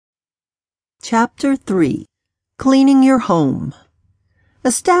Chapter 3. Cleaning Your Home.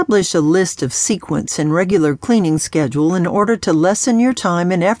 Establish a list of sequence and regular cleaning schedule in order to lessen your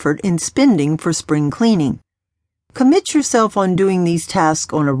time and effort in spending for spring cleaning. Commit yourself on doing these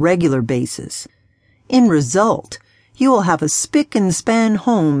tasks on a regular basis. In result, you will have a spick and span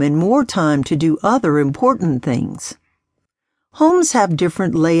home and more time to do other important things. Homes have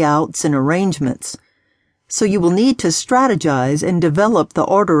different layouts and arrangements, so you will need to strategize and develop the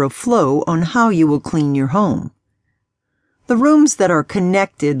order of flow on how you will clean your home. The rooms that are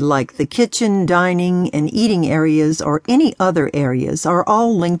connected, like the kitchen, dining, and eating areas or any other areas, are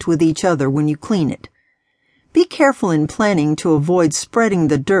all linked with each other when you clean it. Be careful in planning to avoid spreading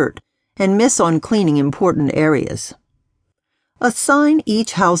the dirt and miss on cleaning important areas. Assign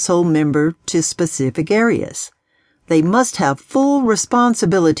each household member to specific areas. They must have full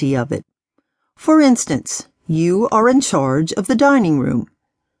responsibility of it. For instance, you are in charge of the dining room.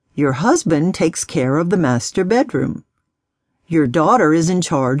 Your husband takes care of the master bedroom. Your daughter is in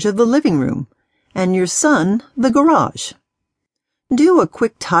charge of the living room, and your son the garage. Do a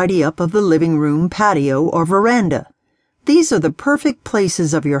quick tidy up of the living room, patio, or veranda. These are the perfect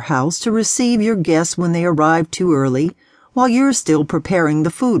places of your house to receive your guests when they arrive too early, while you're still preparing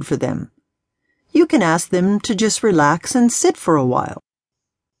the food for them. You can ask them to just relax and sit for a while.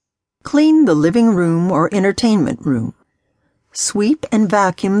 Clean the living room or entertainment room. Sweep and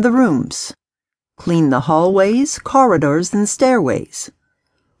vacuum the rooms. Clean the hallways, corridors, and stairways.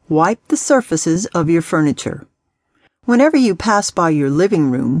 Wipe the surfaces of your furniture. Whenever you pass by your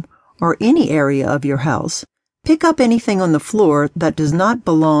living room or any area of your house, pick up anything on the floor that does not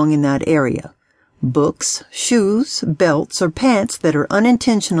belong in that area. Books, shoes, belts, or pants that are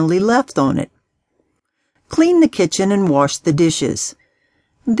unintentionally left on it. Clean the kitchen and wash the dishes.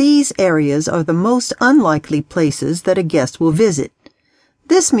 These areas are the most unlikely places that a guest will visit.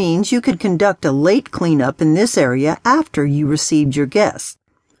 This means you could conduct a late cleanup in this area after you received your guests.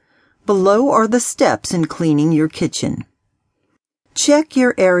 Below are the steps in cleaning your kitchen. Check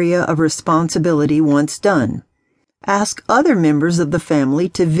your area of responsibility once done. Ask other members of the family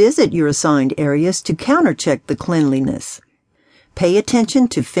to visit your assigned areas to countercheck the cleanliness. Pay attention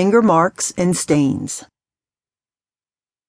to finger marks and stains.